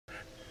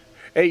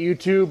Hey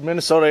YouTube,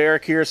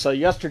 MinnesotaEric here. So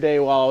yesterday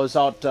while I was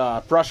out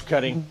brush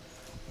cutting,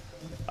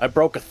 I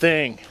broke a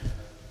thing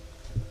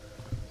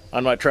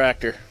on my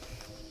tractor.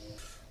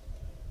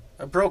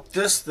 I broke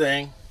this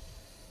thing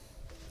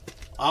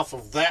off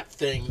of that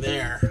thing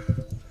there.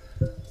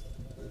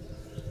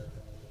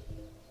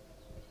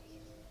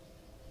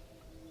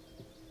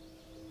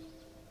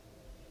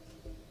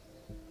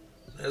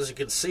 As you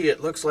can see,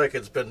 it looks like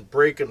it's been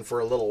breaking for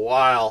a little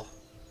while.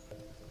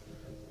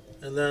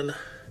 And then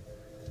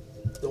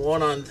the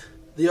one on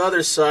the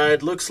other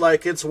side looks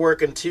like it's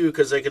working too,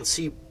 because I can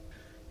see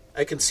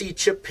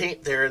chip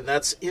paint there, and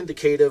that's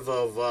indicative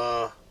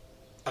of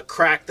a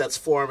crack that's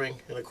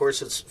forming. And of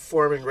course it's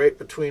forming right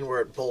between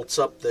where it bolts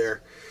up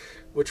there,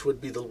 which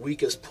would be the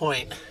weakest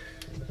point.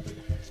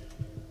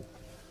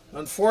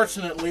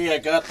 Unfortunately, I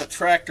got the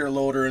tractor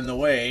loader in the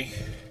way,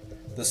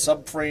 the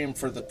subframe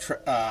for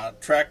the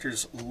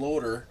tractor's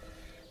loader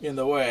in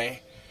the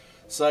way,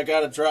 so I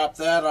got to drop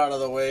that out of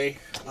the way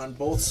on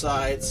both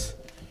sides.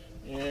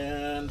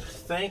 And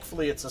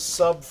thankfully it's a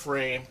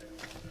subframe.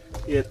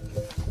 It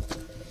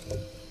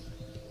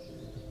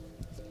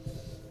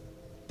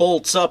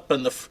bolts up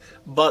in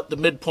the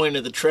midpoint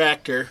of the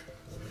tractor.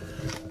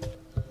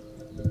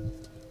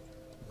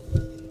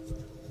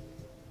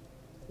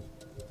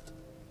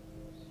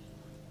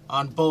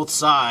 On both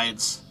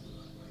sides.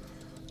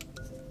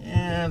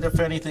 And if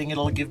anything,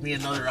 it'll give me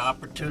another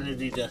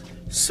opportunity to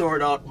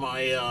sort out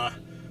my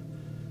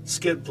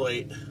skid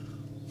plate,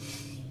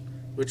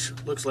 which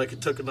looks like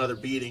it took another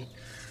beating.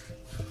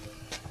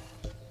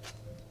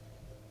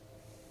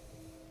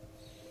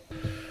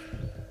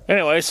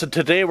 Anyway, so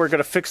today we're going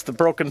to fix the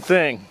broken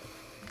thing.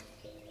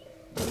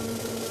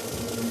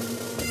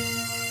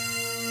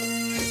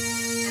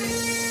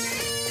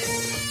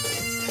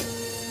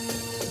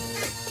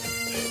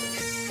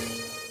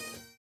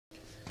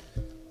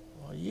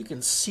 Well, you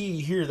can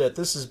see here that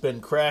this has been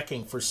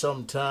cracking for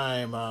some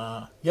time.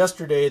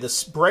 Yesterday,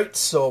 the bright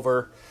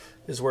silver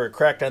is where it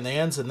cracked on the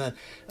ends, and then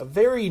a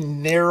very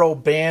narrow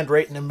band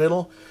right in the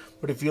middle.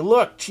 But if you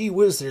look, gee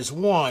whiz, there's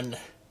 1,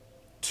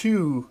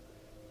 2,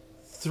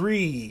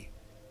 3,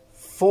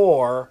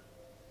 4,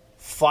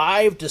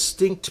 5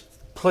 distinct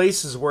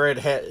places where it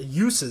had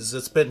uses.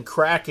 It's been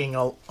cracking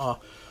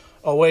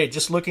away,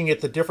 just looking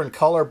at the different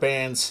color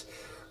bands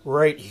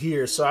right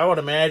here. So I would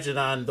imagine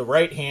on the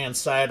right hand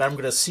side I'm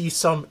going to see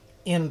some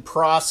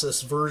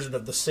in-process version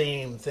of the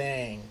same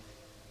thing.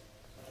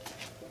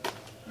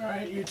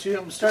 Alright YouTube,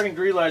 I'm starting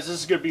to realize this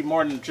is going to be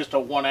more than just a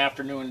one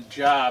afternoon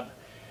job.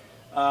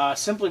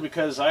 Simply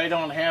because I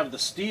don't have the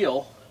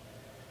steel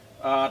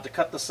to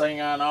cut this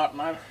thing on out.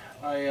 And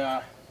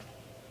I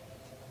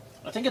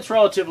think it's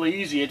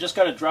relatively easy. I just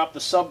got to drop the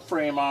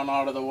subframe on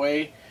out of the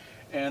way,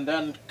 and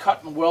then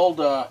cut and weld,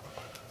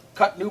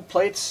 cut new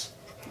plates,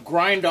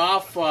 grind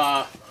off.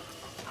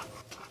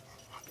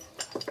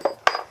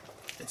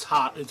 It's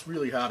hot, it's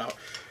really hot out.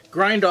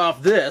 Grind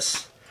off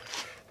this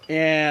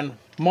and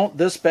mount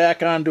this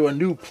back onto a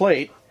new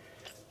plate.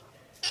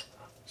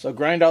 So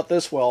grind out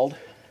this weld.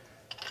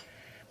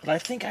 But I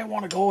think I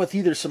want to go with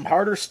either some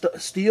harder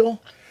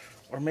steel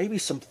or maybe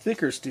some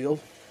thicker steel.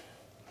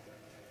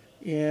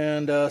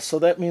 And so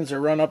that means I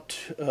run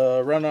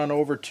on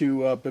over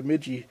to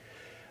Bemidji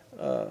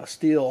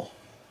Steel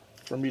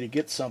for me to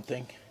get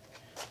something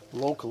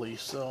locally.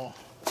 So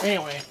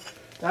anyway,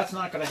 that's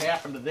not going to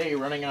happen today,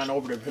 running on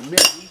over to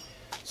Bemidji.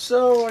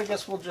 So I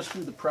guess we'll just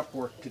do the prep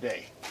work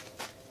today.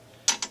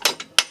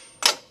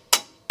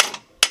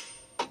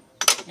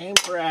 Aim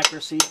for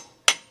accuracy. If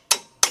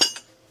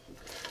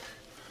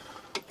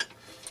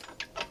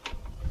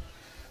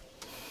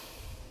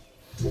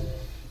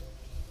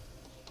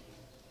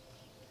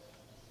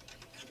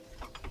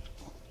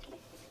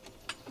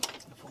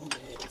only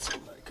I had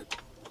something I could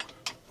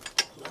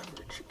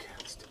leverage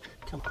against.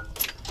 Come on.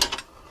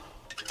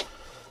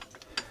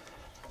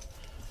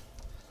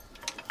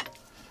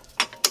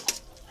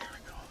 There we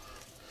go.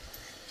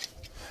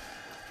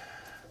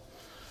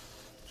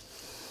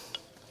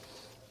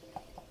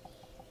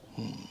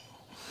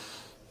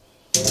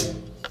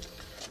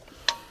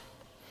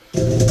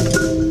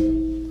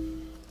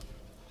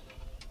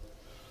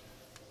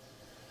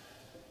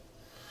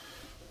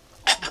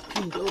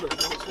 Peaned out of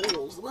those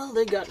holes. Well,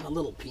 they gotten a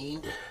little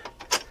peened. This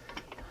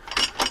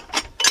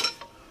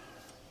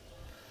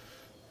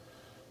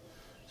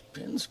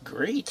pin's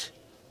great.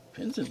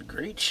 Pin's in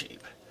great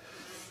shape.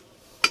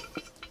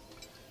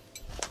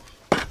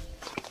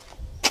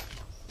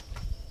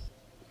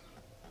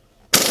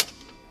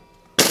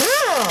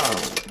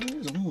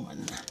 There's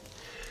one.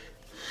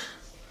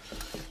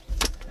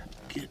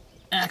 Get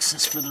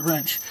access for the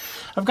wrench.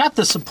 I've got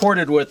this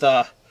supported with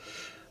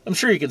I'm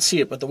sure you can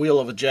see it, but the wheel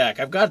of a jack.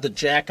 I've got the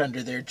jack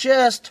under there,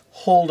 just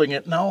holding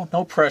it. No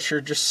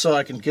pressure, just so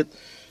I can get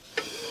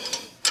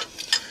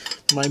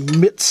my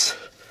mitts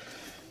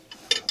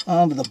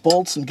onto the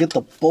bolts and get the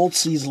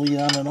bolts easily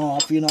on and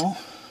off, you know.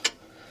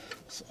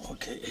 So,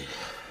 okay.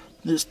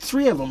 There's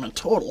 3 of them in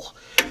total.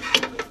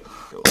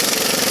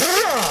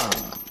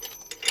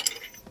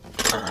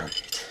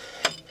 Alright.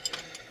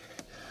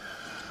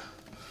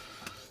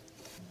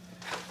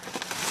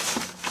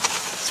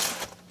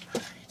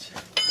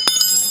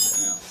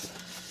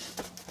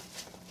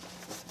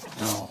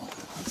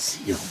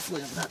 here.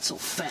 Hopefully I'm not so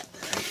fat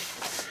that I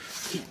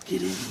can't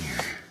get in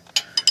here.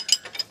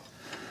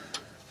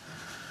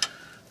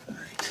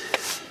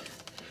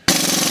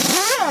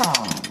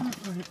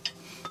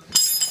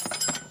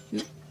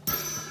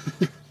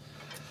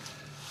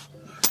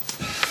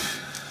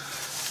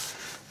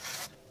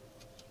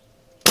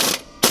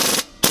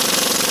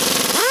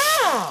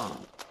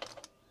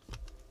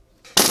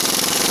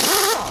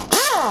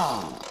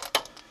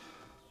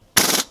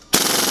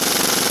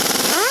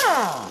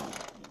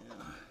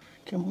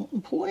 Come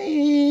on,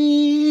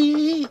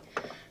 play.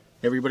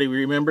 Everybody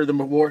remember the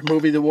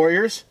movie The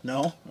Warriors? No?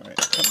 All right.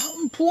 Come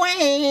on,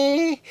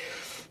 play.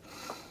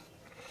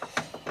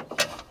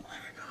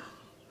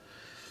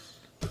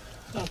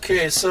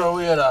 Okay, so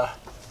we had a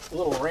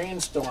little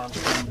rainstorm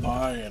come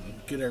by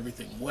and get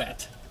everything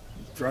wet,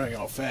 drying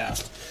out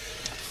fast.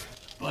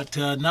 But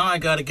now I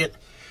got to get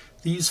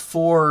these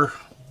 4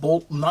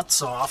 bolt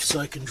nuts off so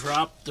I can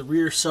drop the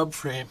rear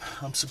subframe.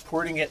 I'm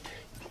supporting it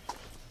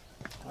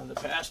on the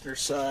passenger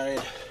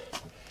side,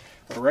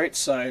 the right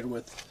side,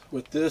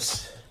 with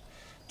this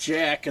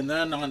jack, and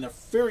then on the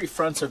very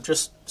fronts I've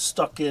just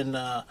stuck in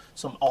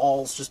some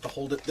awls just to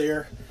hold it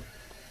there,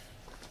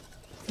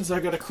 because I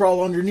got to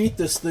crawl underneath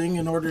this thing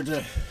in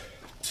order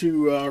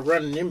to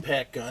run an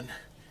impact gun.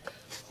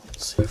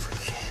 Let's see if we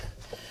can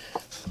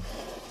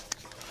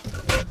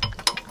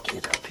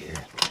get up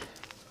here.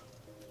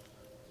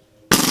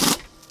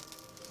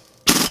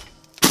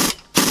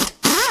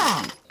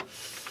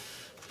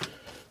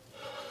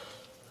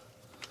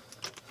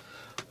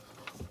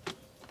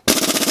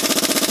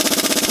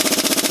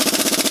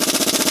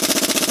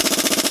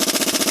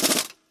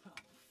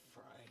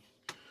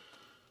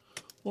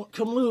 Won't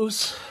come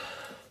loose.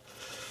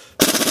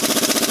 I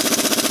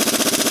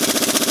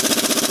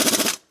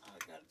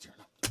gotta turn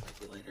up the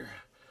regulator.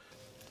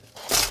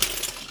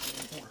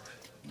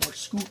 More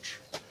scooch.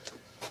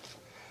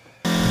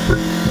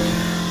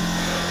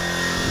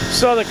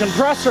 So the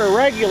compressor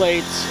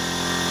regulates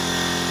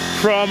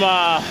from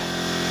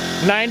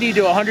 90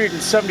 to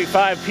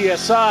 175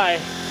 psi.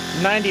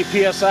 90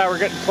 psi, we're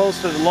getting close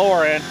to the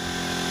lower end.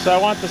 So I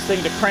want this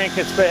thing to crank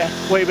its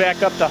way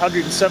back up to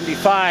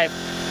 175.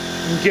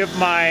 And give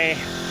my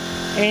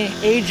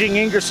aging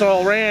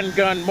Ingersoll Rand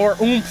gun more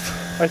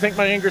oomph. I think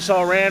my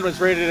Ingersoll Rand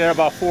was rated at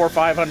about 400 or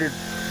 500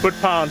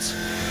 foot-pounds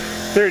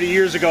 30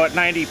 years ago at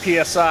 90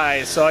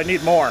 psi, so I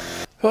need more.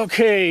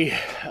 Okay,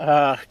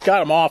 got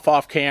them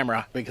off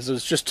camera because it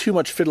was just too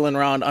much fiddling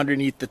around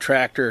underneath the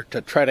tractor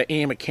to try to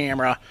aim a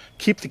camera,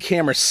 keep the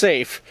camera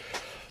safe,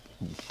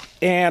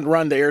 and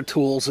run the air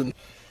tools. And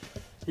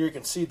here you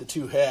can see the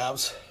 2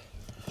 halves.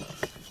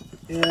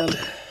 And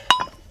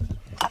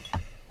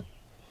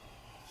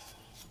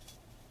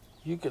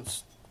you can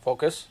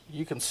focus.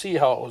 You can see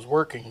how it was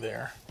working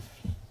there,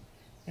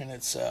 and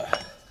it's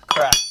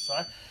cracked. So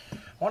I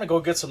want to go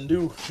get some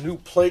new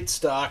plate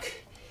stock.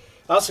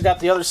 I also got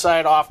the other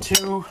side off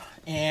too,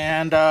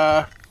 and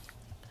I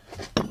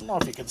don't know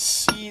if you can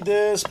see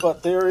this,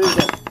 but there is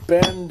a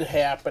bend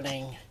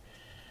happening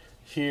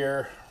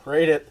here,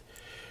 right at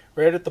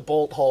the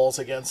bolt holes.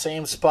 Again,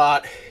 same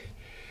spot,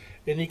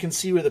 and you can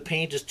see where the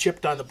paint is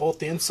chipped on both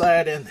the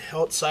inside and the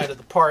outside of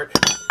the part.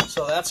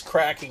 So that's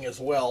cracking as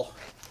well.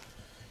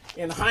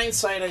 In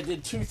hindsight, I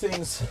did 2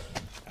 things.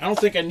 I don't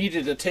think I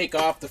needed to take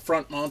off the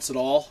front mounts at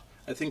all.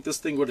 I think this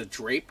thing would have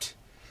draped.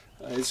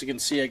 As you can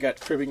see, I got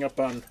cribbing up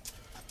on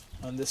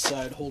this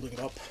side, holding it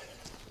up.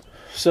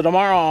 So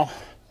tomorrow,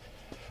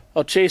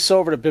 I'll chase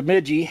over to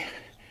Bemidji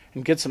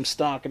and get some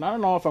stock. And I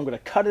don't know if I'm going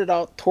to cut it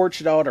out, torch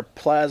it out, or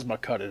plasma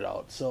cut it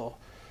out. So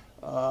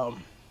I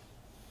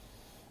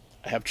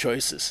have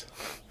choices.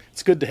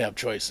 It's good to have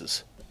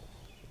choices.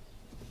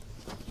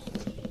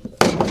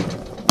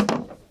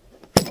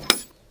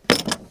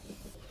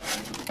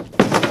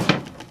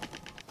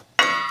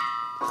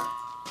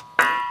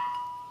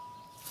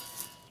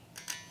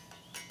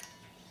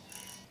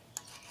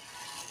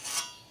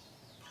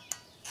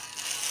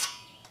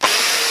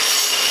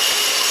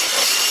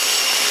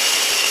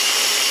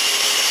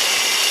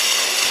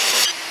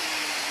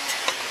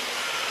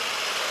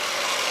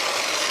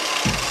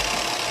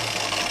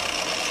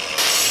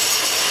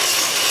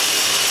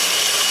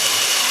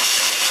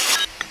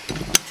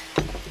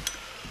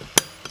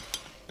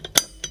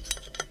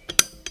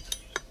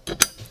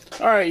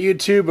 Alright,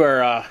 YouTube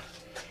are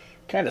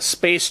kind of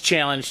space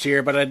challenged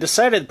here, but I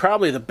decided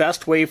probably the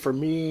best way for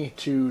me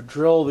to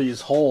drill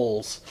these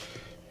holes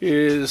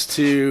is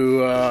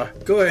to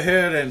go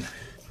ahead and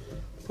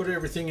put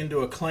everything into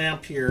a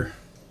clamp here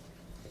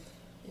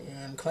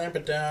and clamp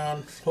it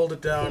down, hold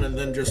it down, and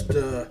then just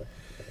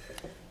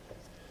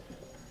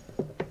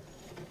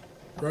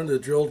run the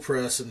drill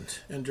press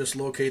and just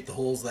locate the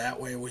holes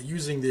that way with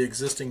using the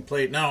existing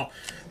plate. Now,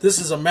 this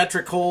is a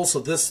metric hole,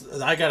 so this,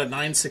 I got a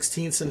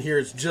 9/16 in here.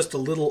 It's just a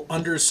little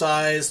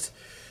undersized,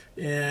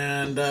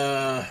 and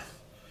I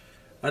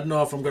don't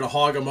know if I'm going to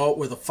hog them out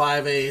with a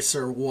 5/8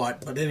 or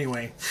what, but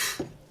anyway,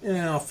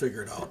 yeah, I'll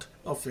figure it out.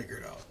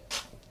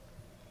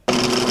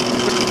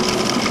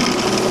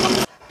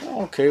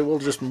 Okay, we'll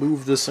just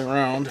move this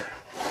around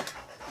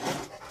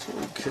so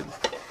we can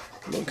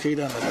locate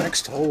on the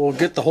next hole. We'll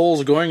get the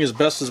holes going as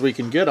best as we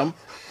can get them.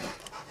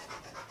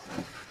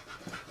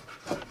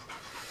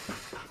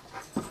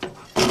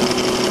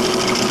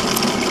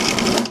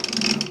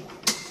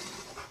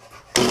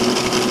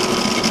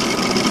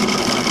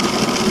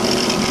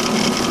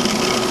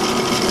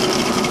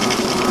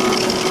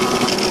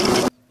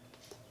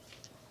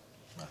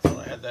 I thought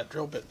I had that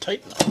drill bit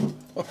tight now.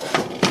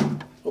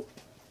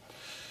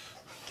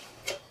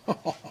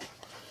 Oh.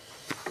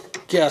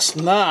 Guess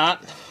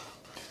not.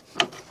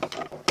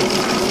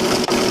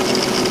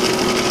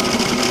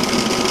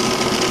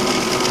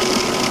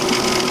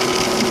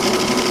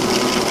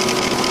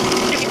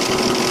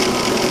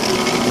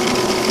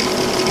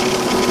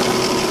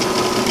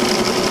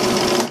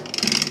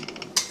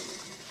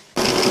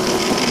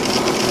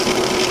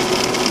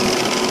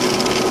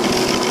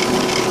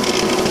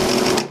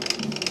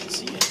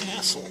 See an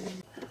asshole.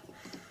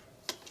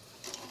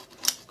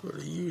 Going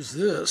to use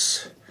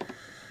this.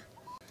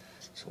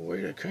 It's a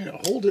way to kind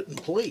of hold it in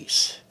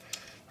place.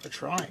 I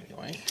try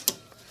anyway.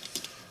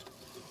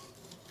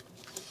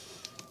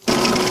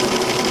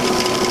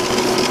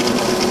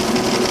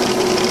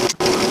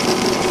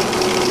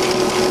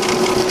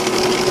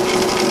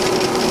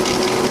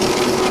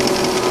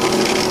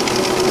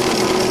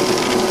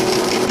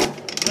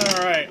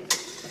 Alright,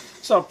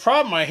 so a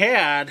problem I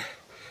had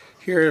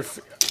here, if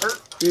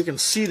you can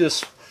see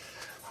this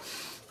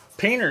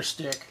painter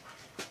stick,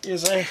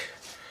 is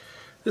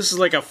this is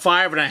like a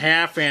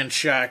 5.5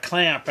 inch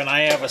clamp, and I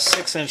have a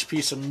 6-inch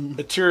piece of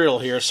material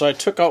here, so I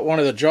took out one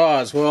of the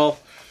jaws. Well,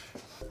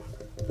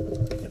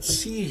 you can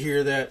see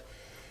here that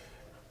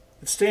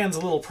it stands a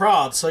little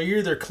proud, so you're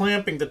either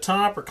clamping the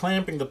top or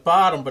clamping the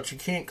bottom, but you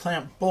can't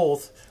clamp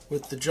both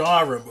with the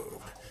jaw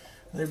removed.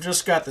 They've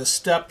just got this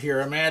step here,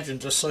 imagine,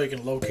 just so you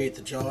can locate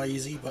the jaw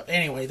easy, but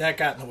anyway, that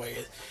got in the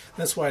way.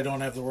 That's why I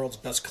don't have the world's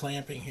best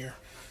clamping here.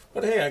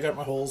 But hey, I got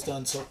my holes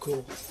done, so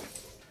cool.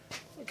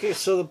 Okay,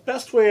 so the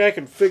best way I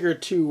can figure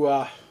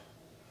to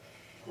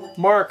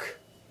mark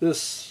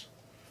this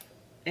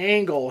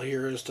angle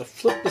here is to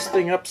flip this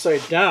thing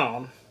upside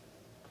down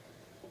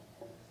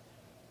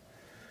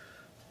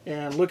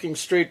and looking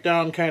straight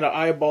down, kind of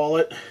eyeball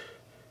it,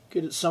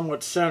 get it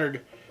somewhat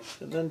centered,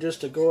 and then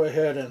just to go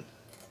ahead and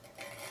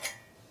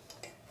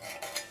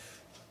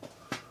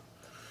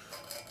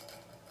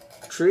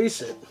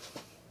trace it.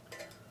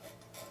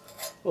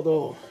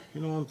 Although,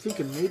 you know, I'm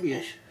thinking maybe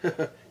I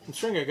should,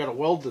 considering I gotta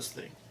weld this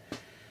thing,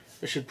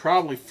 I should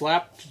probably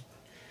flap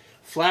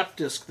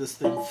disc this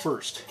thing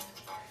first.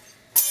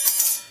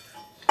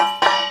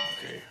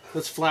 Okay,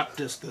 let's flap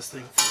disc this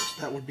thing first.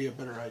 That would be a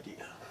better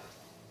idea.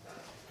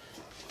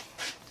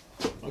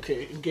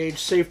 Okay, engage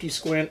safety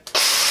squint.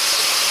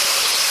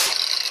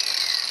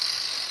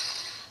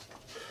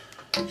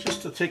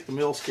 Just to take the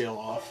mill scale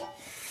off.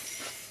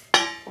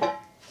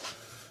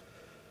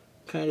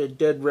 Kind of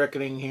dead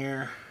reckoning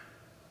here.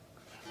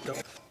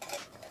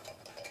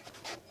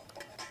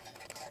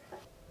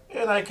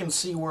 And I can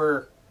see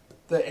where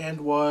the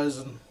end was,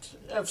 and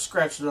I've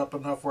scratched it up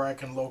enough where I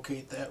can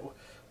locate that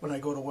when I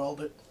go to weld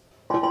it.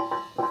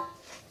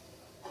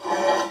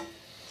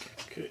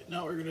 Okay,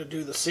 now we're going to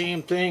do the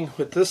same thing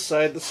with this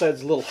side. This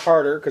side's a little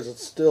harder because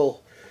it's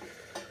still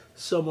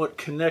somewhat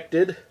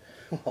connected.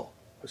 Well,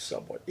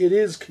 somewhat. It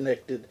is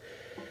connected.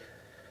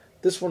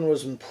 This one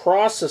was in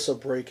process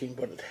of breaking,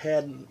 but it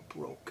hadn't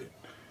broken.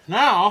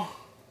 Now,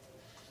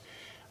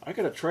 I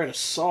got to try to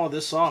saw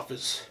this off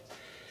as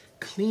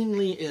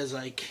cleanly as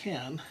I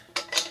can.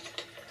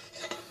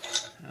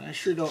 And I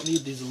sure don't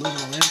need these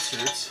aluminum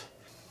inserts.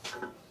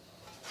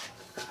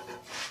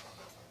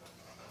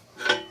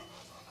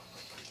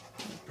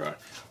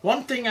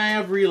 One thing I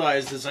have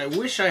realized is I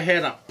wish I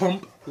had a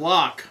pump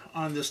lock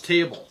on this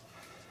table.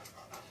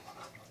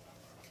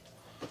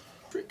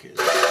 Trick is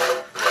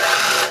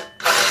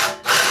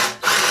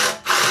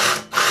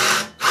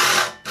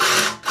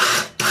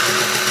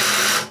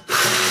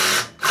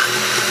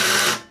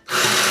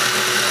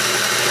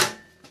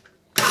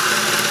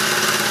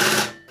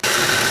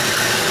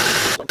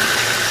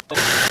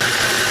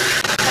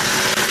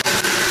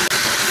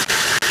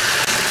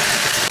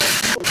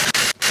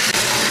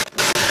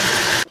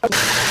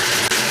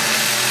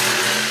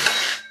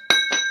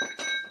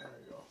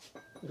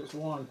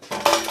one.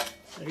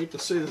 I hate to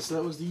say this,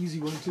 that was the easy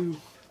one too.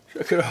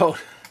 Check it out.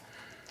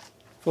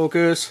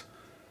 Focus.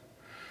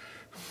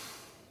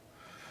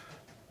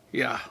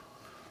 Yeah.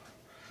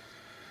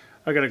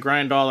 I gotta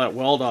grind all that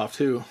weld off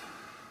too.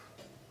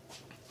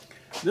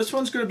 This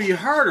one's gonna be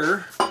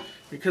harder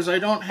because I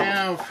don't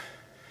have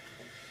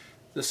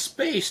the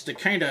space to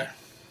kind of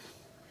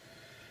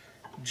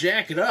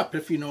jack it up,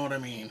 if you know what I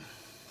mean.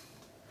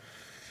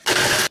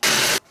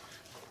 If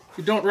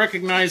you don't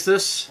recognize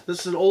this,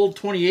 this is an old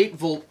 28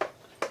 volt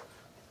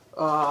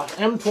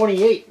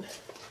M28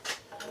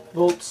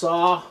 volt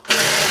saw.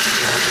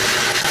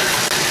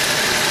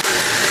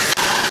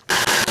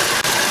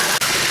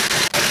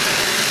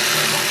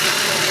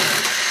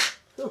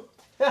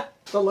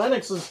 The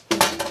Lennox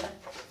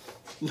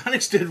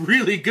did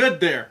really good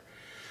there.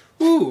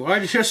 Ooh,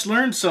 I just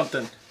learned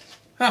something.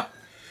 Huh.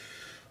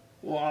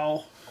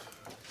 Wow.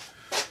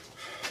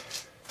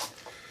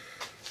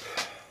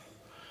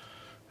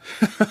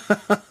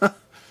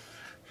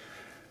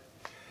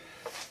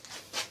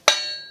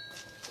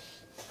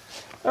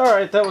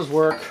 Alright, that was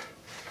work.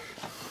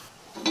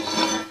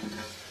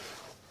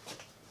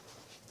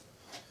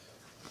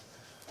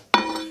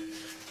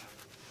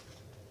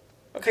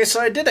 Okay, so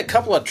I did a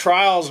couple of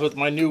trials with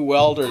my new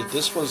welder.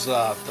 This was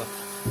the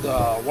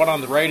one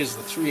on the right is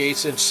the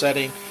 3/8 inch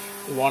setting.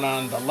 The one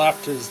on the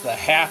left is the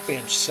 1/2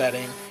 inch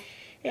setting.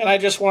 And I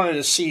just wanted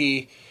to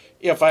see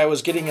if I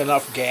was getting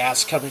enough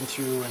gas coming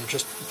through and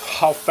just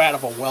how fat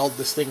of a weld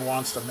this thing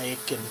wants to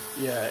make, and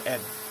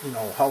you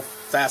know how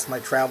fast my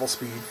travel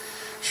speed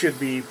should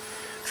be.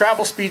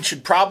 Travel speed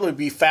should probably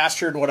be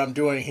faster than what I'm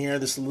doing here.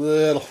 This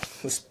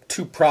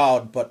too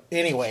proud, but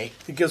anyway,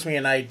 it gives me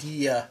an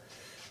idea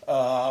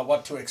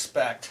what to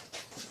expect.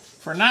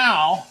 For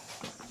now,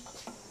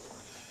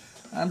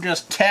 I'm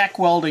just tack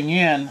welding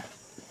in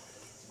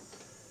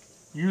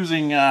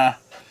using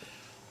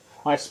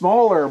my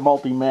smaller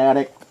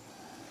Multimatic.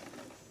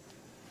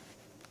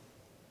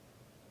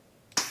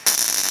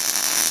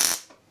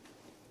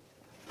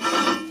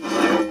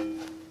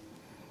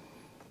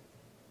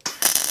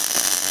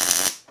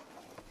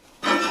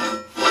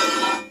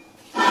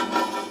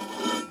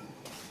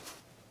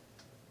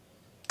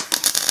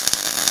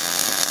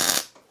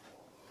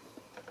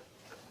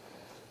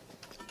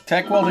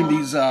 Tack welding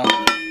these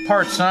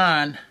parts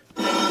on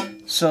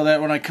so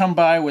that when I come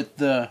by with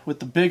the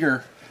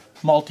bigger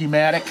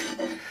Multimatic,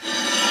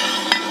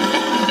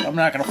 I'm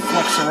not going to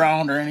flex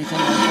around or anything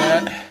like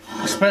that.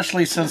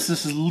 Especially since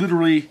this is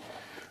literally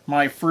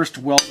my first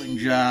welding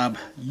job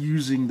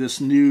using this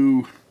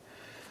new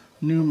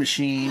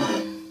machine.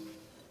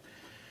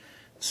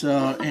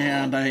 So,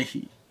 and I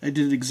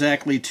did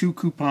exactly 2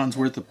 coupons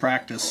worth of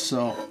practice.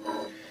 So,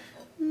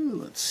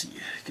 let's see.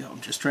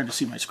 I'm just trying to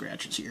see my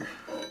scratches here.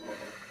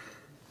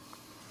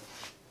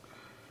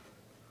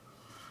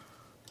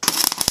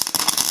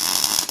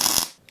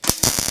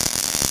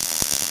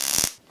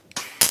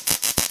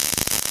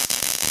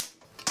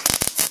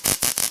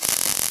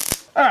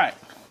 Alright,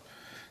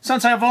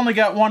 since I've only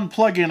got one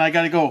plug-in, I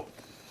gotta go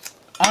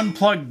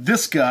unplug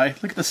this guy.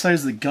 Look at the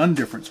size of the gun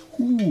difference.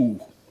 Ooh.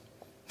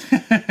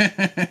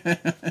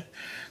 The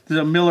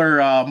Miller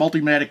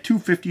Multimatic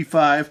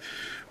 255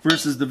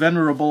 versus the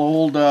venerable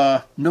old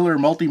Miller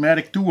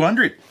Multimatic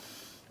 200.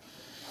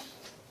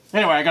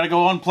 Anyway, I gotta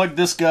go unplug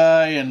this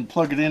guy and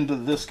plug it into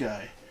this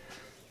guy.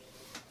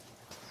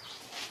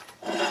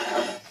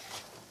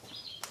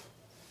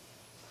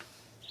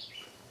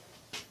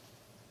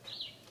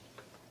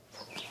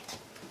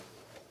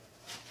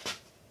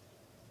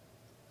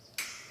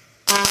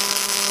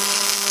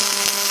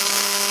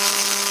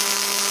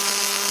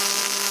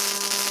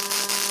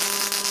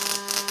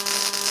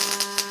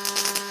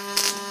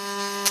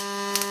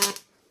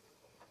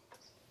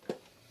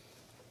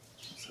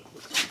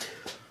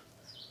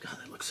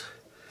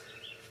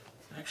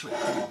 Actually,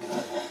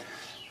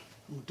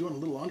 I'm doing a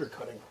little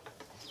undercutting.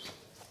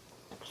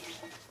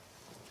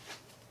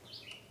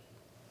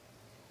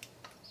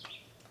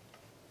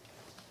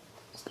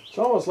 It's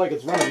almost like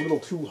it's running a little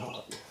too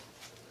hot.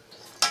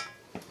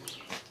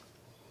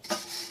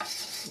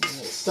 And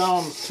it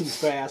sounds too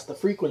fast. The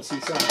frequency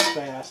sounds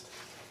fast.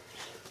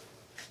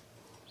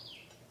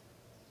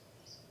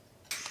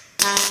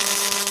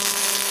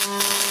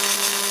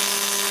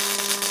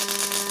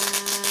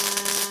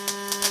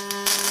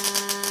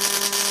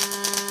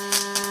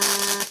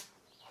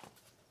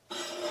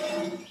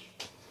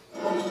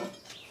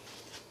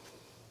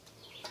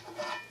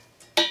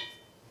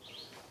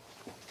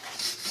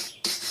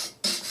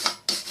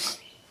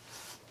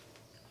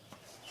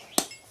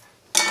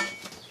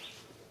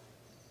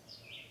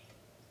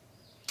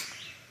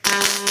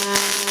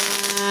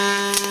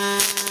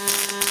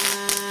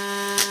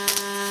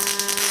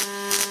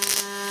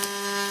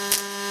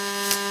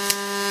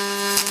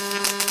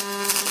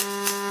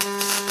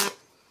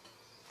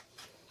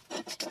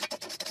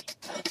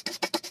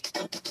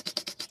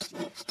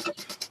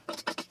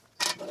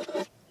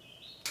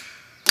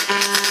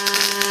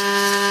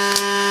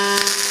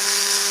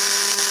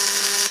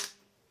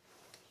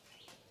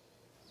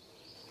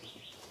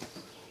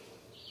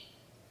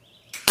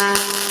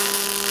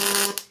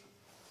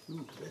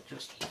 Ooh, that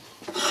just...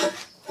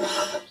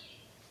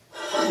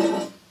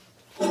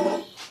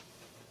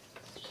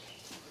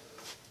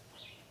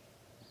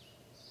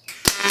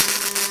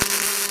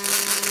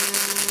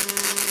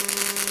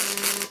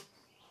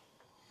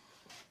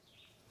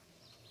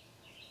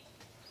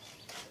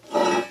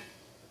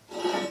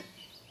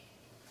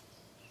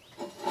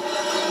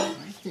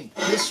 I think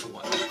this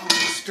one, I'm going to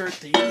start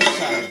the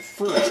inside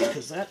first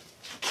because that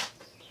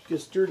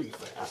gets dirty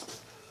fast.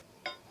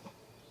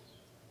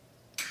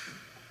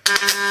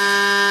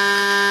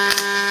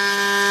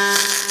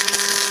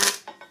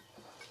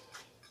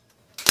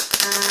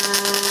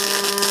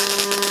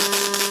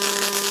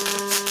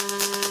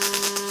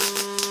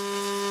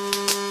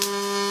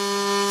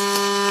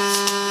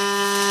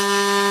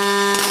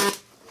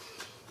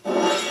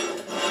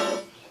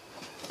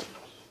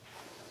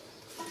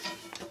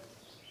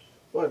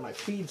 Boy, my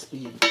feed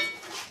speed,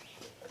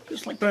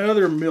 just like my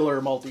other Miller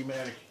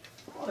Multimatic.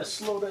 want to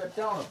slow that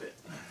down a bit.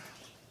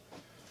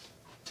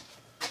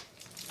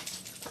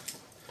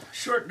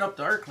 Shorten up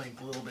the arc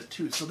length a little bit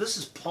too. So this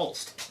is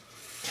pulsed.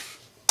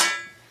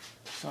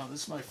 So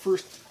this is my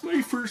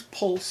first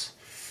pulse.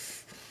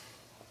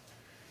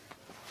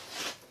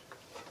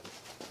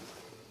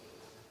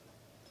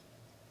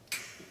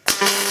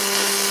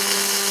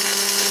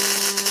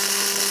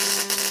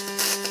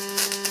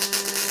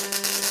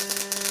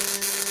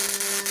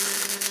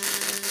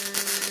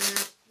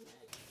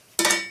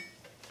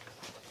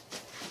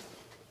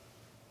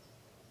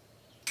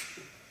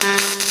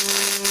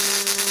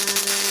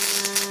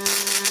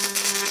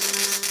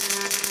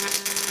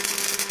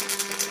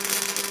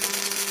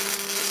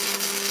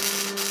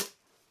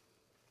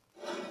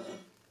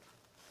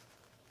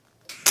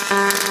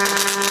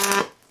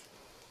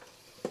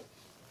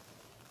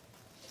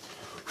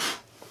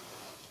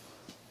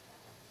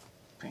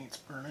 Paint's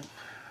burning.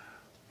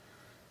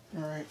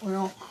 All right,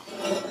 well,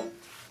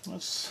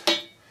 let's do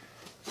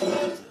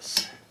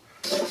this.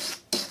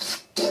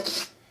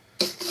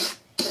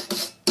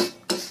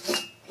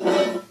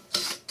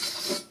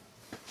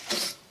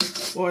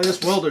 Boy,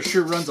 this welder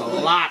sure runs a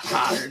lot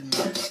hotter than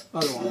the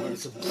other one, but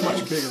it's a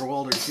much bigger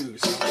welder too,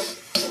 so that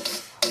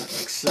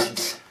makes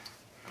sense.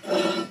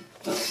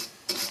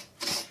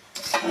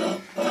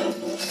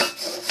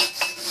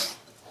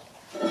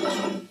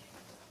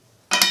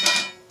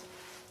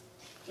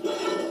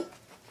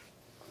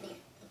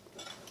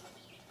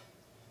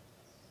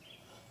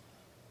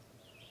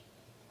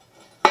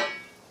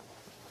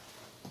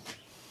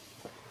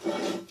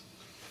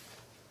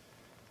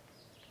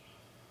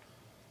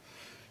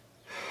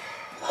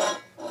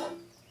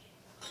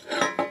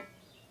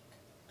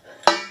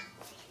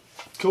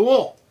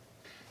 Cool.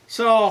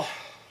 So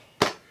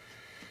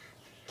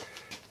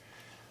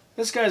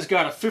this guy's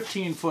got a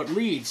 15-foot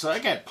lead, so I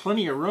got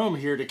plenty of room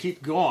here to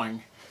keep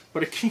going.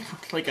 But it came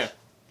with like a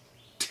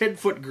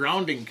 10-foot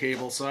grounding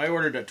cable, so I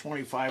ordered a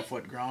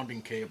 25-foot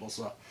grounding cable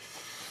so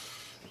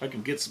I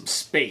can get some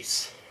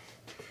space.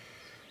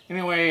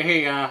 Anyway,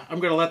 hey, I'm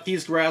going to let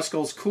these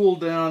rascals cool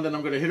down, then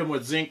I'm going to hit them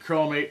with zinc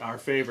chromate, our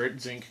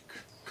favorite,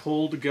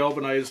 cold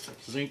galvanized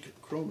zinc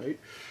chromate.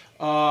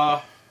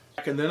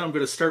 And then I'm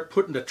going to start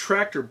putting the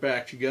tractor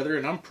back together,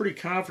 and I'm pretty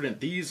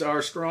confident these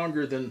are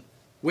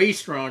way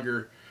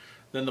stronger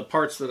than the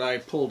parts that I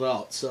pulled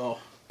out. So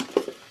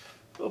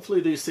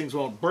hopefully these things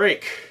won't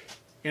break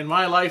in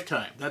my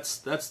lifetime. That's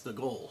the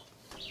goal.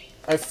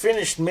 I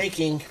finished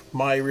making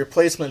my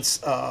replacements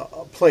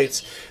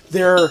plates.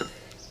 They're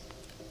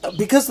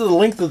because of the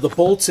length of the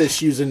bolts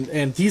issues,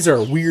 and these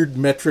are weird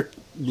metric,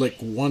 like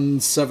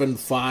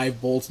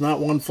 175 bolts, not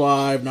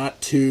 1.5,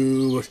 not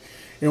 2.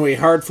 Anyway,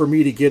 hard for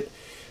me to get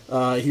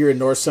here in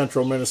north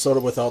central Minnesota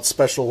without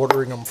special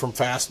ordering them from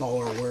Fastenal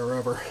or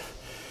wherever.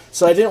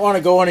 So I didn't want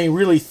to go any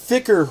really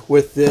thicker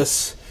with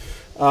this.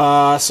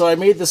 So I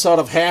made this out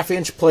of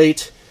 1/2-inch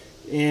plate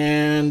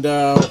and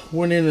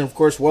went in and of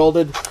course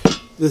welded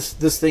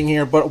this thing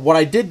here. But what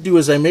I did do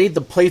is I made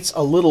the plates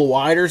a little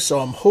wider, so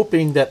I'm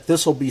hoping that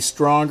this will be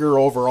stronger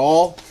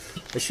overall.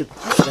 I should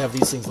have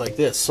these things like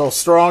this. So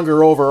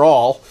stronger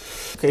overall.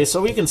 Okay,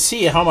 so we can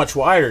see how much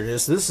wider it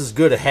is. This is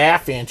good, a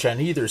 1/2 inch on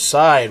either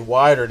side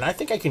wider, and I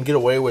think I can get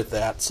away with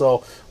that.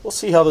 So we'll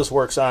see how this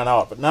works on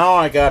out. But now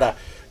I gotta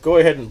go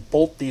ahead and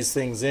bolt these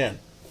things in.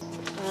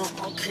 Well,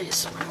 okay,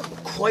 so I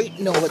don't quite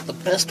know what the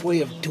best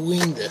way of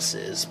doing this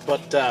is,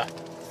 but I'm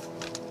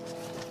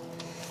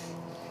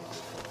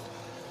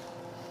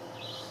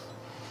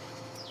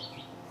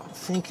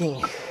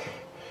thinking.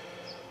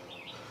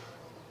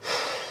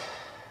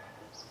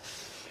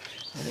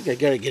 I think I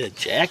gotta get a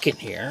jack in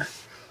here.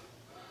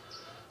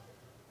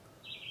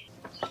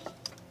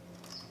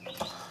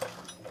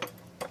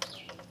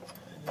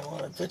 You know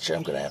what, I bet you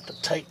I'm gonna have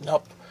to tighten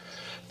up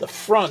the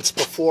fronts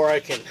before I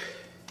can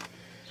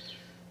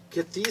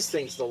get these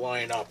things to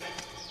line up.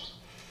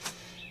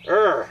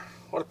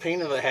 What a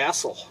pain in the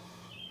hassle.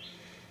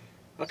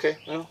 Okay,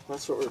 well,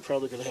 that's what we're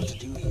probably gonna have to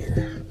do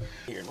here.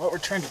 And what we're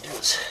trying to do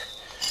is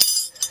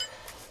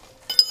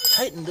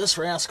tighten this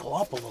rascal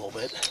up a little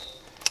bit.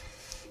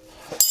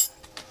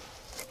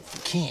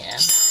 Can.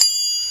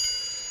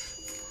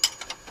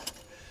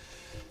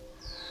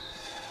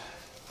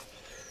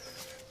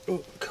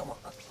 Oh, come on.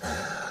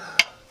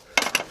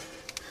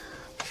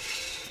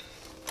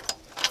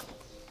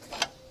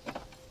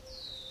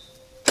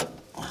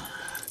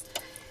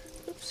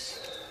 Oops.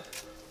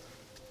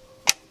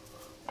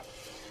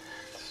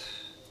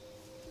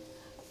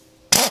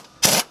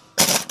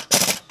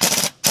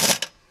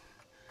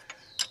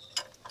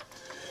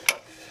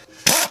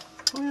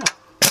 Oh, yeah.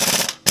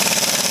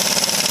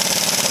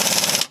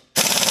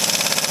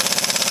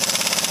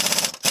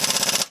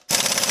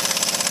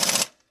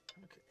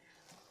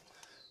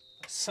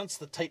 Sense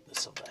the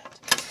tightness of that.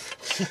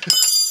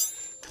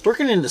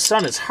 Working in the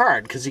sun is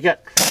hard because you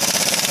got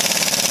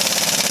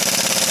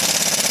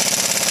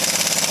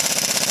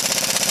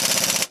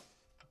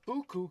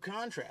buku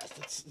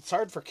contrast. It's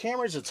hard for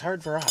cameras, it's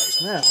hard for eyes.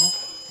 Now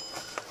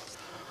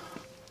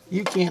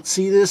you can't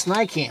see this and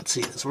I can't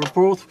see this.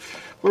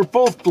 We're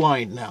both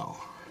blind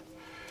now.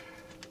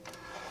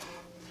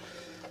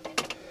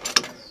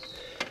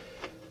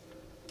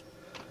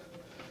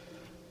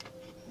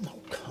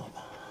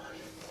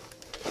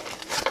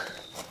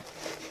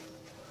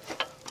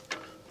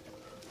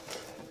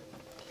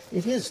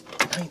 It is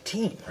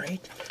 19,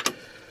 right?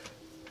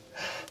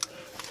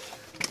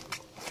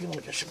 I feel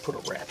like I should put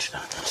a ratchet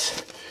on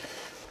this.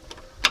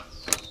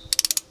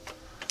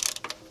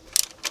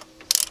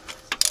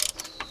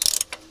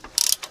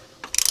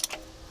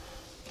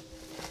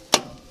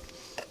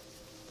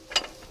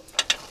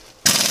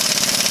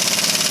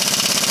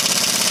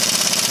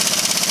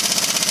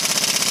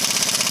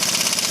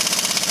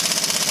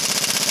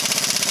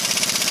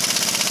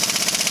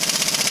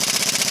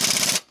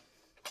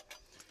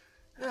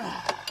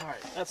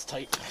 That's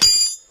tight.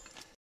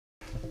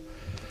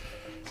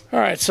 All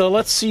right, so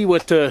let's see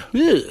what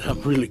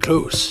I'm really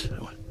close.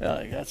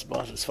 That's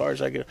about as far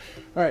as I get.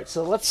 All right,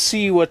 so let's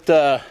see what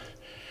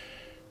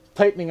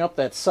tightening up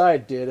that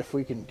side did. If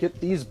we can get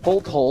these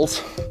bolt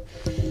holes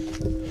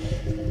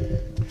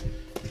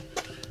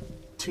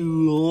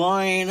to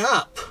line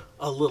up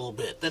a little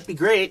bit, that'd be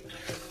great.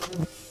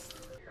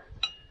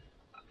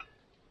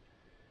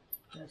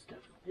 That's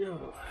definitely.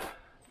 Oh.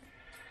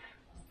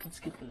 Let's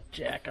get the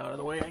jack out of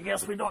the way. I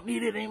guess we don't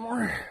need it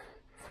anymore.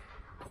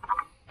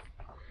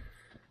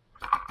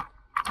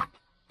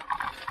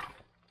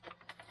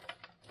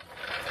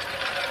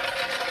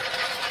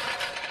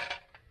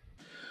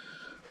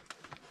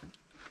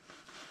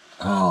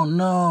 Oh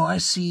no, I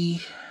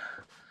see.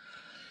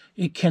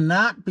 It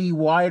cannot be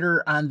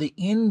wider on the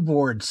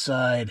inboard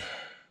side.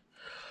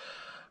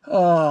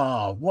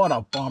 Oh, what a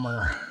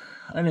bummer.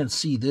 I didn't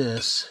see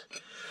this.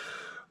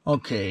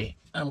 Okay,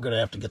 I'm gonna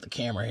have to get the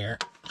camera here.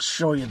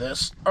 Show you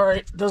this. All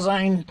right,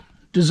 design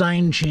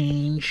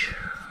change.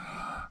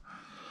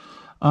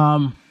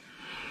 You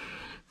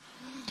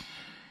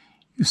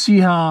see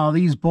how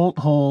these bolt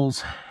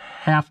holes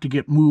have to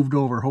get moved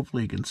over.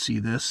 Hopefully you can see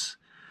this.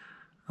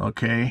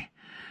 Okay,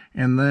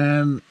 and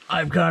then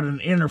I've got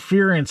an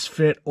interference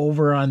fit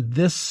over on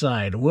this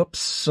side. Whoops.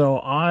 So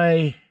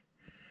I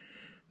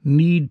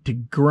need to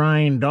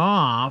grind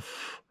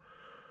off.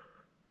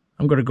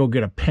 I'm going to go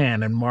get a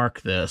pen and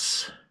mark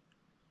this.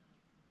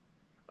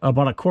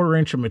 About a 1/4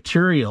 inch of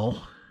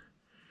material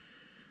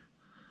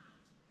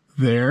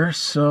there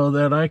so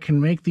that I can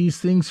make these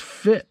things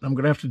fit. I'm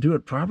going to have to do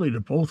it probably to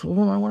both of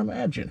them, I would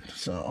imagine.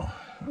 So,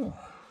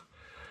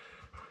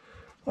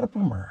 what a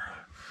bummer.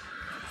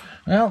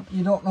 Well,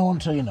 you don't know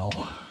until you know.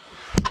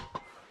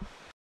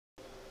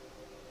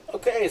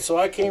 Okay, so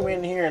I came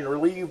in here and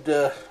relieved,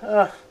 a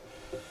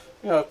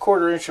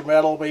 1/4 inch of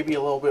metal, maybe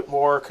a little bit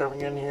more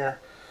coming in here.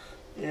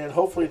 And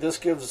hopefully this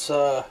gives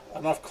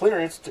enough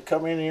clearance to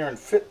come in here and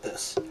fit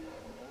this.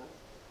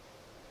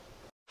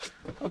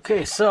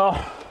 Okay, so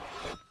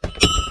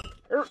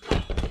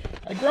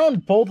I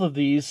ground both of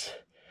these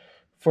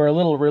for a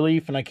little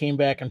relief, and I came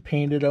back and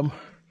painted them.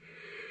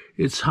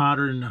 It's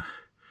hotter than the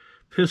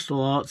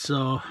pistol out,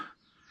 so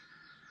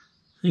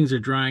things are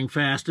drying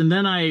fast. And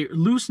then I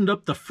loosened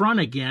up the front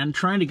again,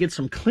 trying to get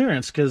some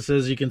clearance, because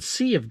as you can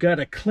see, I've got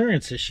a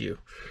clearance issue.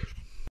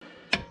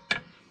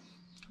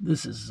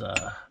 This is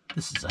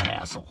a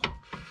hassle.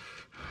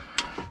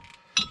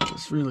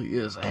 This really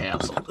is a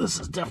hassle. This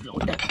is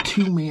definitely a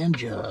two-man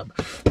job.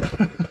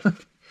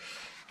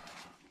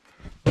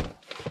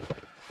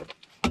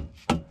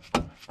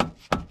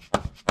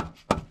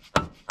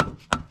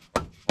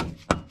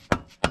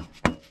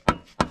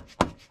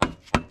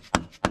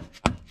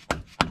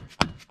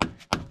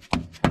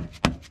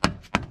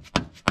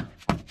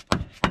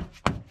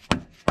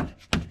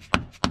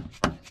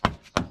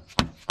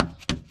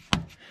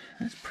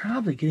 That's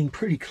probably getting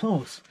pretty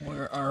close.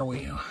 Where are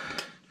we?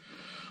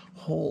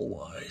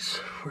 Hole-wise,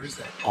 where's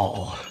that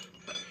all?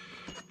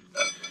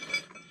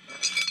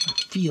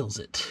 Feels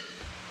it.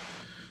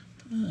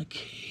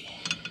 Okay.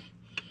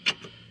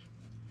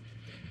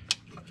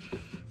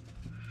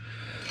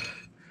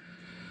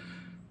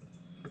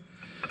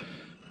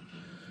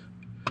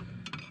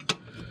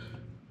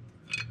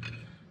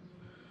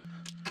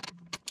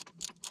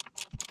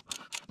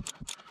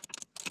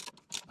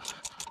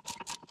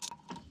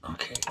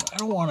 Okay, I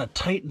don't want to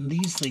tighten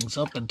these things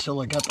up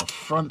until I got the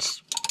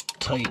fronts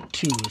tight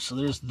too, so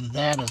there's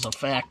that as a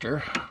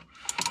factor.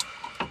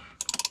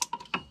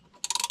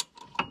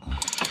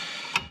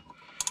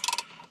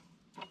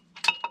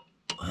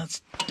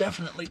 That's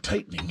definitely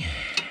tightening.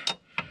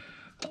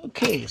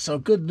 Okay, so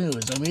good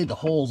news. I made the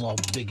holes all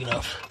big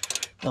enough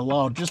to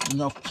allow just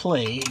enough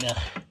play to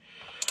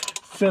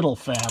fiddle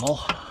faddle.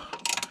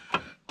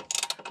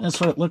 That's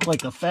what it looked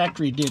like the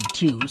factory did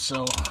too,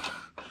 so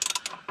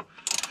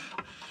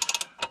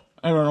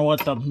I don't know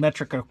what the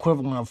metric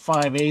equivalent of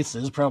 5/8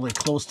 is, probably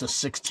close to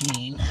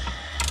 16.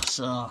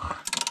 So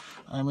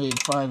I made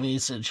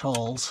 5/8 inch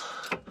holes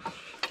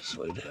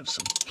so I'd have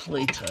some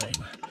play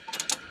time.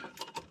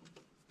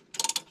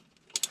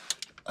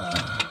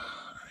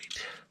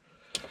 Alright.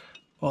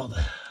 Well,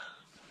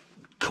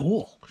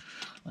 cool.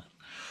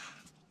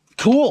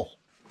 Cool!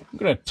 I'm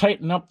going to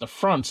tighten up the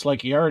fronts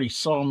like you already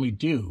saw me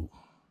do.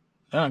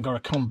 Then I'm going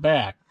to come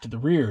back to the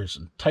rears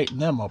and tighten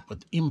them up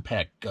with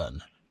impact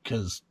gun,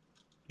 because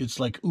it's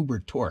like uber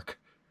torque.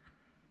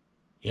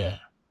 Yeah.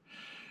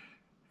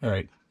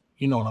 Alright,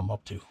 you know what I'm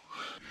up to.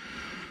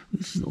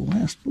 This is the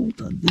last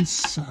bolt on this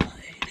side.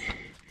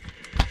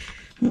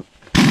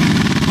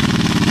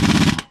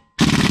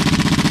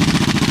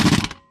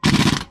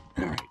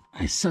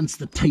 I sense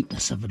the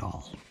tightness of it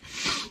all.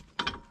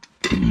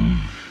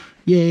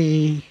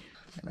 Yay.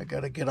 And I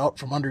got to get out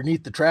from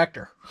underneath the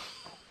tractor.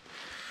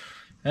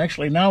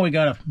 Actually, now we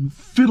got to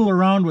fiddle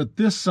around with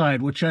this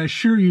side, which I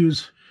sure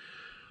use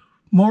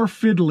more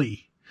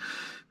fiddly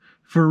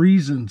for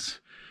reasons.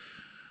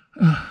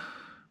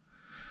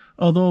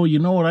 Although, you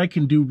know what I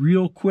can do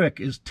real quick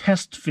is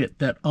test fit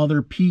that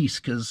other piece,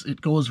 because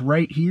it goes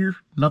right here.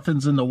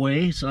 Nothing's in the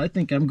way, so I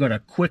think I'm going to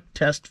quick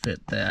test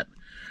fit that.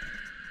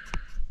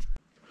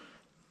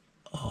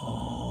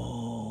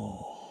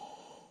 Oh.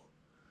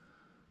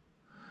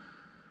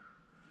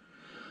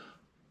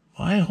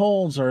 My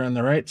holes are in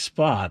the right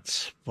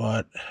spots,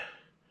 but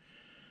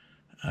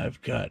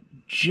I've got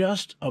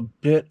just a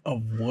bit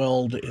of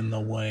weld in the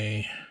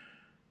way.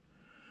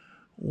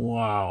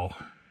 Wow.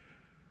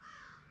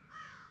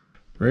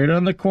 Right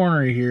on the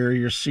corner here,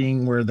 you're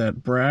seeing where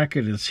that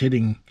bracket is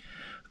hitting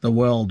the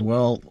weld.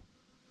 Well,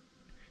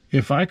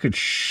 if I could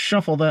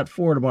shuffle that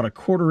forward about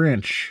 1/4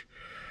 inch,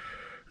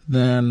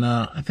 then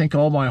I think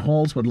all my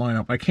holes would line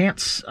up. I can't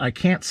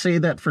say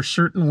that for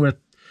certain with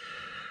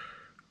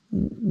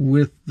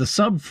the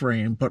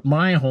subframe, but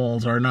my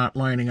holes are not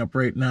lining up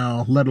right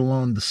now, let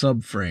alone the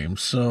subframe.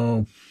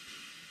 So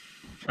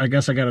I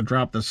guess I got to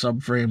drop the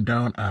subframe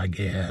down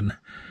again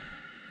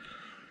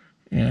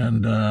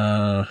and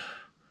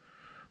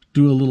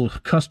do a little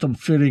custom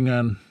fitting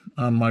on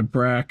my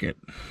bracket.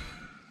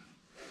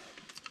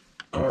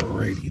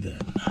 Alrighty then.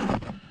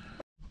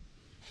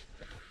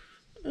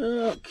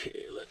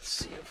 Okay, let's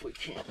see if we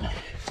can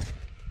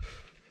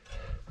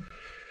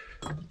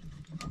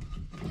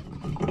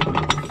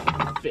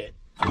fit.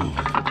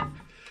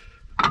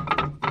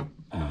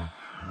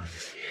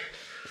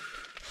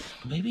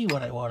 Maybe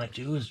what I want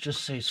to do is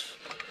just say,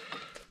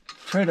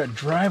 try to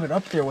drive it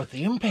up there with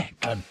the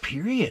impact gun,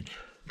 period.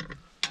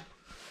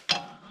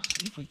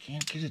 See if we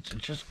can't get it to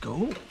just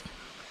go.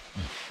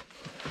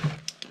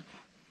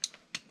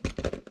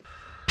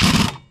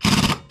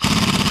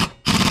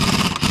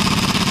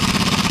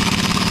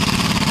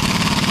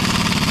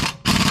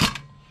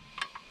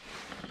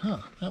 Huh,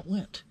 that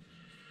went.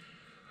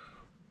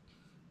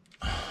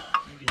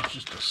 Maybe it's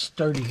just a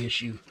starting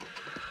issue.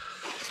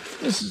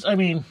 This is, I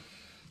mean,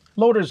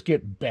 loaders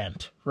get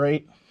bent,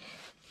 right?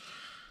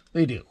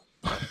 They do.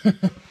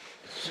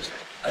 It's just,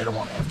 I don't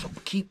want to have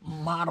to keep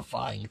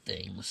modifying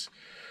things.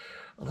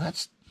 Well,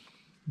 that's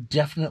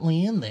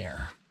definitely in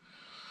there.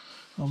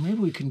 Well, maybe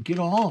we can get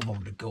all of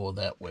them to go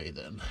that way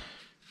then.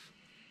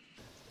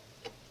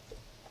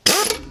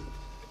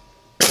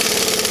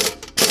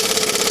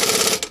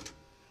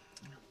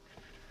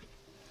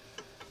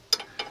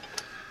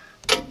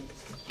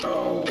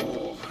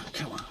 Oh,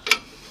 come on.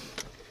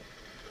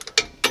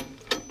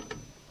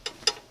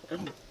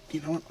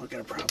 You know what? I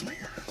got a problem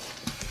here.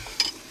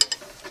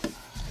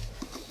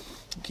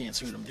 You can't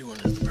see what I'm doing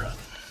is the problem.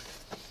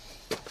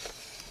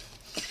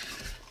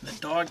 The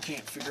dog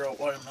can't figure out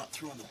why I'm not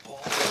throwing the ball.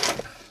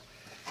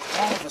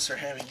 All of us are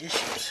having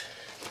issues.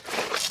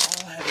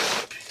 All having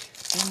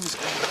things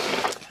going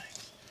on.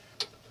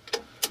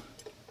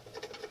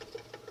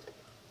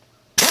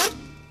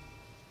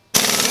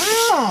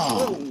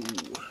 Oh!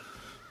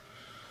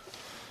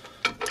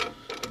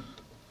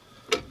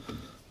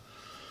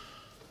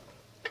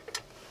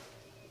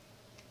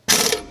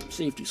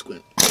 Safety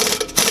squint.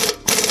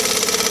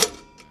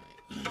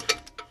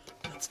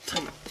 That's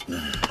tight.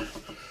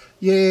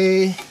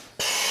 Yay!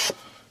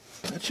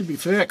 That should be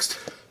fixed.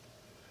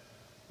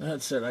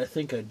 That said, I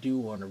think I do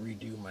want to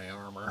redo my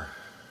armor.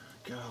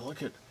 God,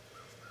 look at...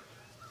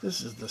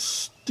 This is the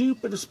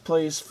stupidest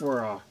place for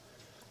a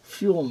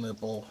fuel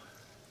nipple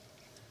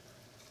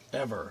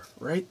ever,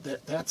 right?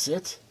 That's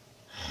it?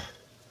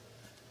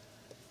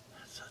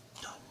 That's a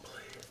dumb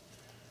place.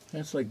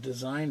 That's like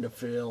designed to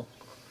fail.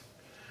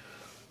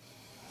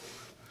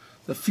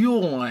 The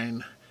fuel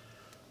line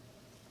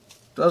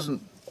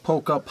doesn't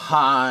poke up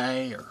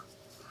high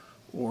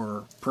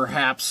or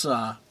perhaps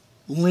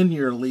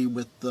linearly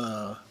with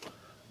the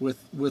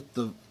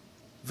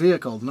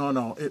vehicle.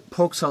 No, it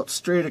pokes out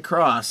straight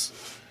across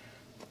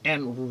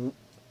and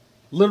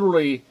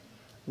literally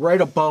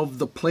right above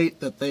the plate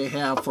that they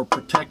have for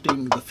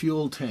protecting the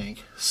fuel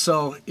tank.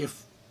 So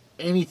if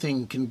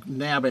anything can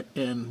nab it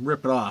and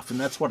rip it off, and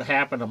that's what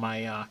happened to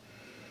my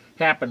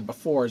happened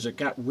before, is it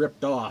got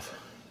ripped off.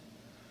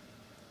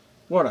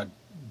 What a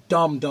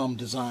dumb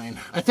design.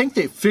 I think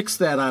they fixed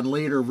that on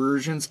later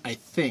versions. I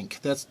think.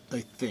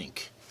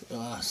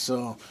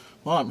 So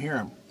while I'm here,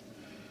 I'm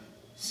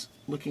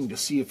looking to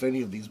see if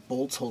any of these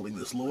bolts holding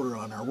this loader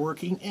on are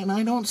working, and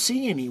I don't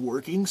see any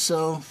working,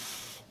 so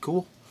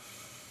cool.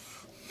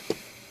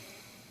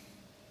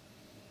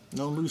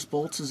 No loose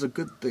bolts is a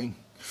good thing.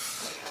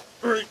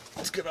 Alright,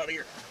 let's get out of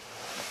here.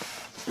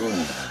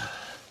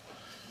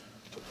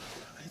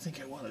 I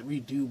think I want to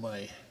redo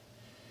my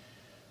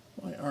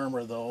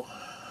armor, though.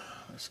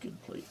 My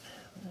skid plate.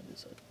 That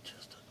is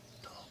just a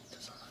dumb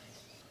design.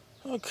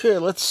 Okay,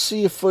 let's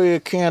see if we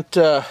can't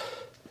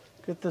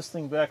get this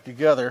thing back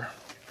together.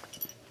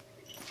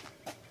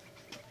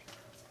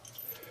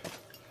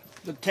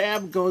 The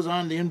tab goes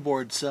on the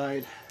inboard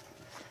side.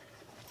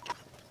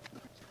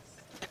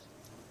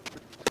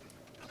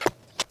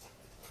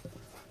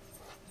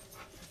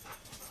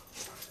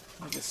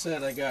 Like I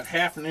said, I got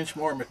 1/2 inch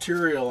more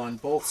material on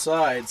both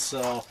sides,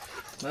 so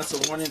that's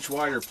a 1 inch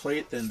wider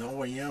plate than the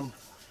OEM.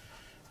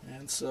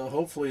 And so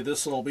hopefully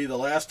this will be the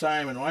last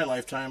time in my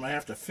lifetime I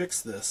have to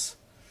fix this.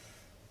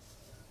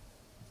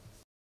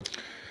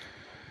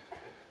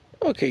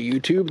 Okay,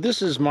 YouTube,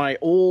 this is my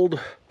old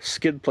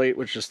skid plate,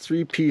 which is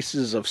 3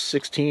 pieces of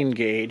 16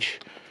 gauge.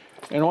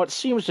 And what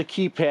seems to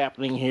keep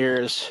happening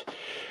here is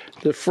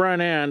the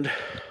front end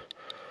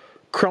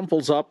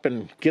crumples up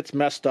and gets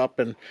messed up,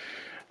 and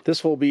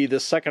this will be the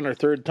 2nd or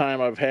 3rd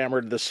time I've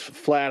hammered this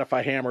flat, if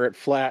I hammer it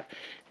flat,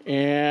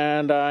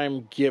 and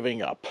I'm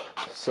giving up.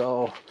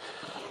 So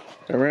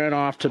I ran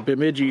off to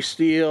Bemidji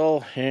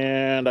Steel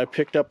and I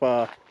picked up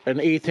an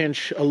 1/8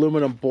 inch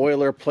aluminum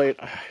boiler plate.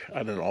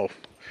 I don't know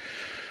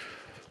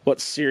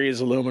what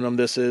series aluminum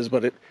this is,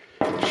 but it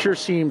sure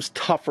seems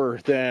tougher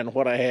than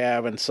what I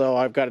have, and so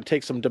I've got to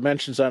take some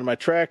dimensions on my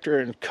tractor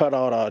and cut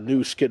out a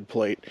new skid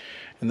plate,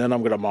 and then I'm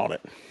going to mount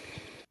it.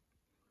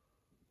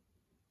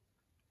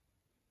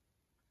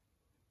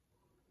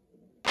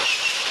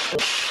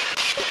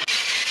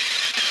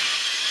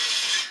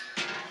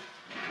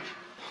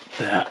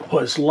 That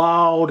was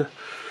loud.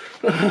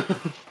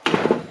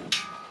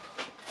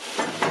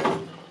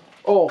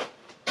 Oh,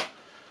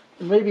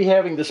 maybe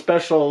having the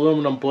special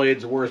aluminum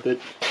blade's worth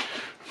it.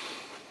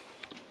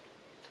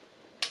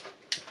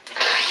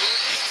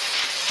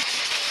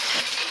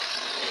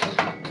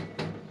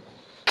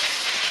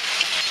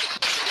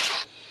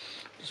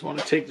 Just want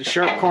to take the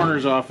sharp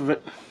corners off of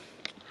it.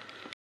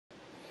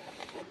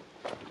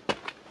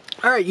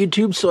 Alright,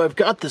 YouTube, so I've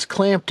got this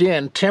clamped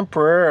in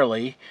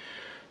temporarily.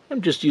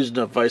 I'm just using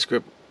a vice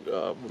grip,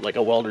 like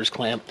a welder's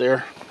clamp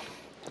there.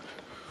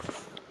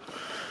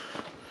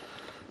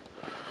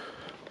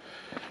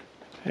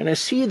 And I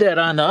see that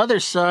on the other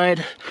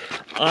side,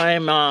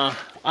 I'm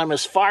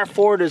as far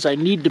forward as I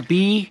need to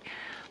be,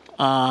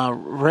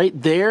 right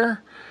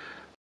there.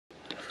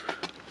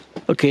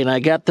 Okay, and I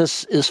got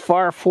this as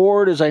far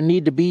forward as I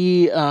need to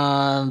be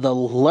on the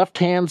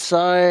left-hand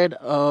side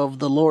of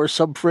the lower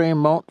subframe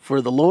mount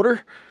for the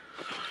loader.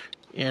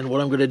 And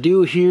what I'm going to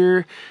do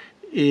here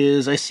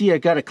is, I see I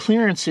got a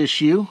clearance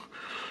issue,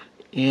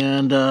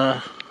 and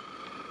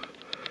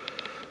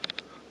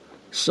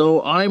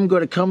so I'm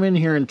going to come in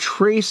here and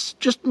trace,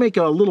 just make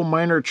a little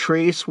minor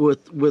trace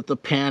with a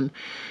pen,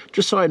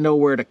 just so I know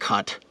where to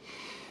cut.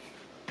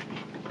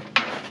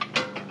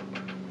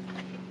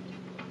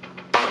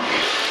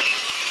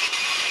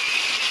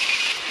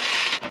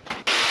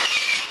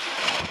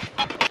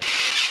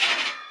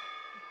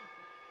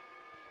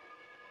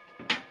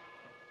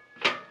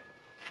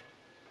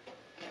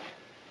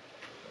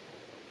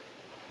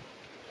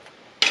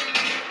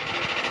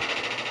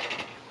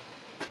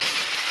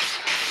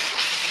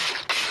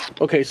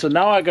 Okay, so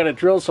now I got to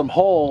drill some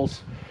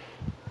holes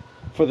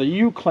for the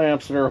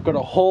U-clamps that are going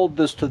to hold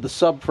this to the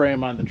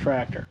subframe on the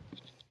tractor.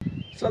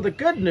 So the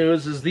good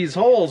news is these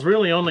holes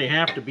really only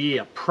have to be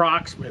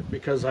approximate,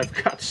 because I've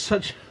got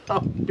such a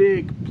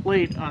big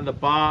plate on the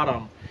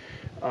bottom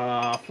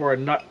for a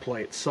nut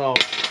plate. So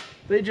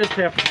they just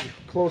have to be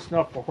close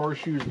enough for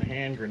horseshoes and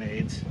hand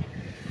grenades.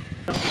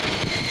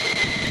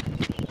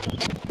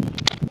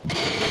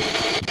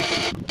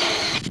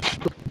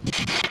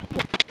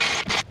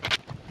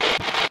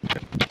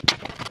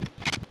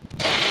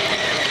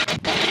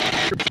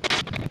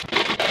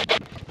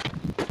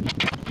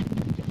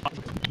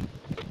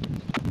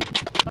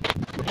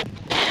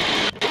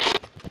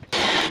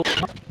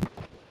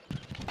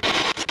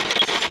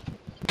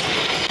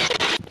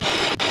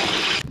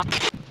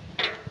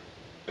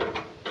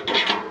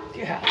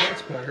 Yeah,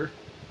 that's better.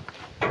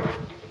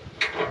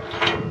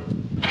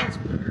 That's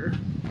better.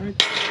 Right.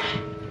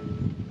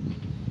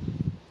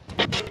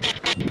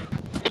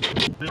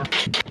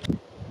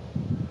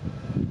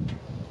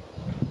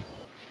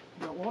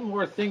 Now, one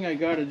more thing I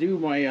got to do.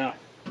 My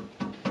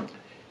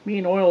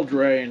mean oil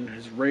drain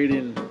is right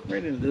in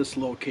this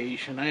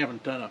location. I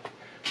haven't done a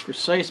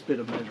precise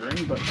bit of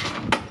measuring, but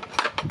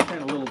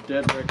kind of a little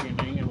dead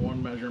reckoning in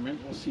one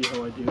measurement. We'll see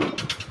how I do,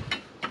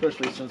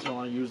 especially since I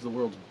want to use the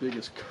world's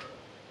biggest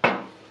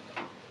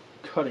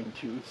cutting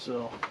tooth.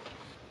 So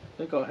I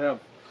think I'll have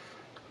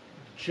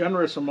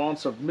generous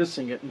amounts of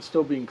missing it and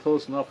still being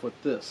close enough with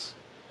this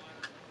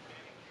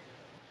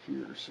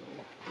here. So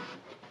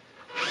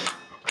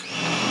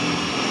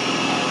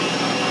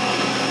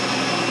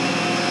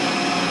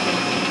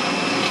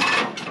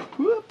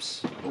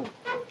whoops. Oh.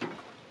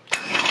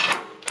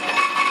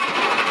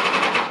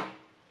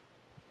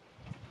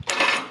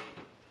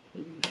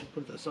 Maybe we should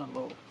put this on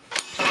low.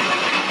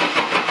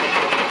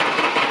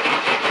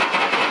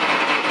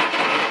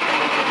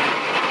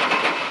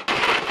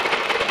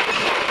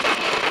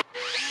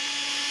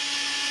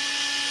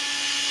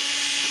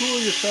 Cool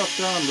yourself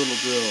down, little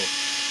drill.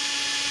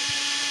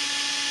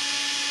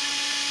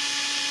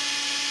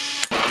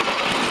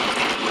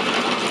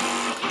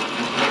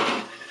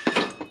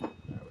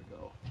 There we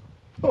go.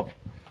 Oh,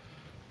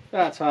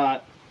 that's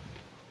hot.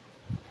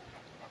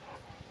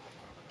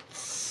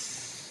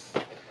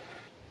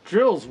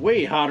 Drill's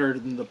way hotter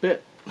than the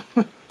bit.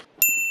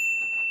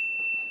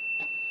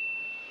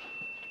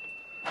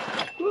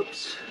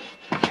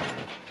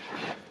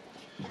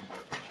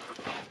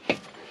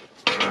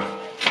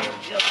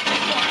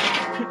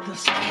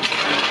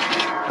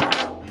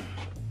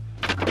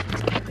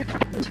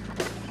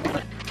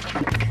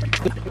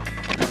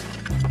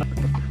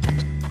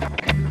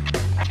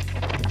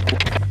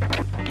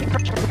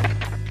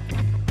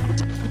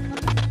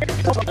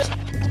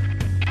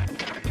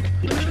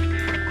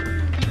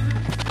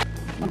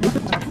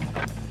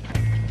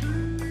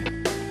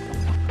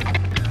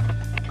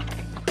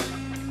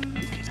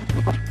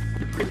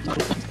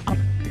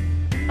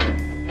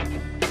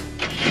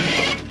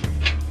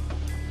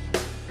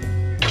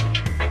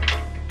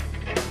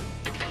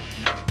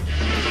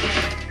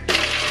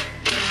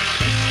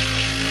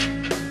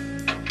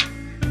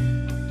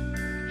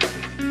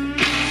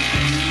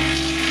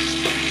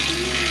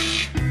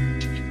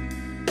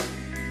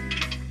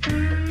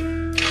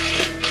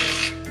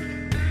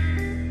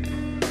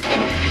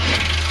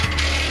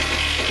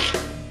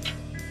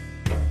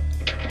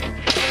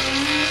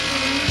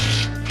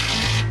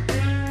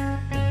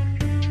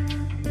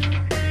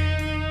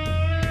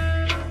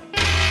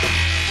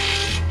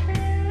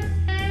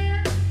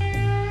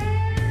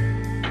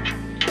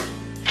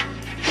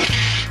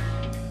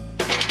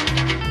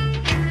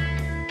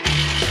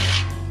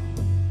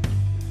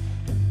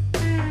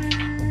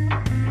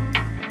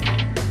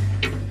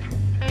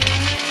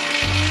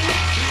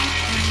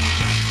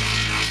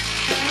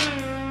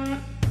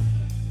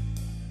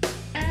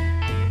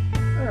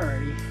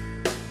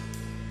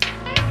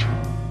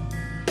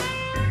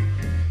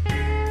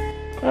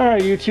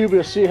 Alright, YouTube,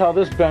 you'll see how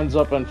this bends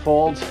up and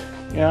folds.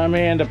 I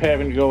may end up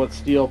having to go with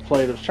steel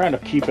plate. I was trying to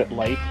keep it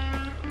light.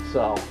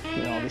 So,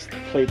 this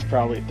plate's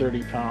probably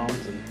 30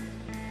 pounds. And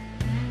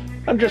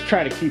I'm just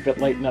trying to keep it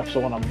light enough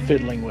so when I'm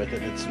fiddling with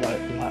it, it's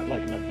not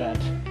like an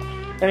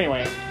event.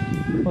 Anyway,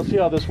 we'll see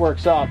how this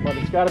works out. But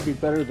it's got to be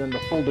better than the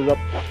folded up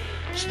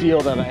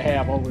steel that I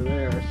have over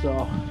there.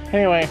 So,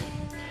 anyway,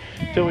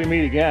 till we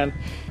meet again.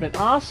 And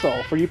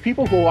also, for you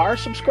people who are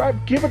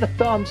subscribed, give it a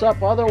thumbs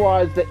up.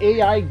 Otherwise, the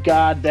AI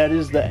god, that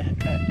is the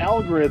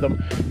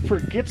algorithm,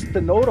 forgets to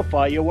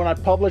notify you when I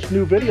publish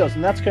new videos.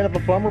 And that's kind of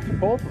a bummer for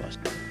both of us.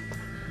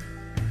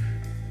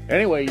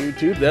 Anyway,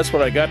 YouTube, that's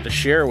what I got to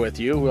share with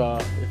you.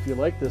 If you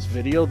like this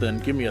video, then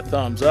give me a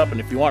thumbs up. And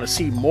if you want to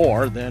see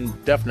more, then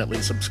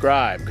definitely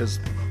subscribe, because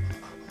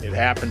it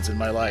happens in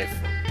my life.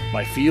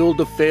 My field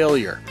of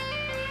failure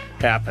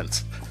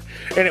happens.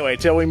 Anyway,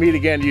 till we meet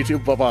again,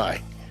 YouTube,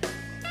 bye-bye.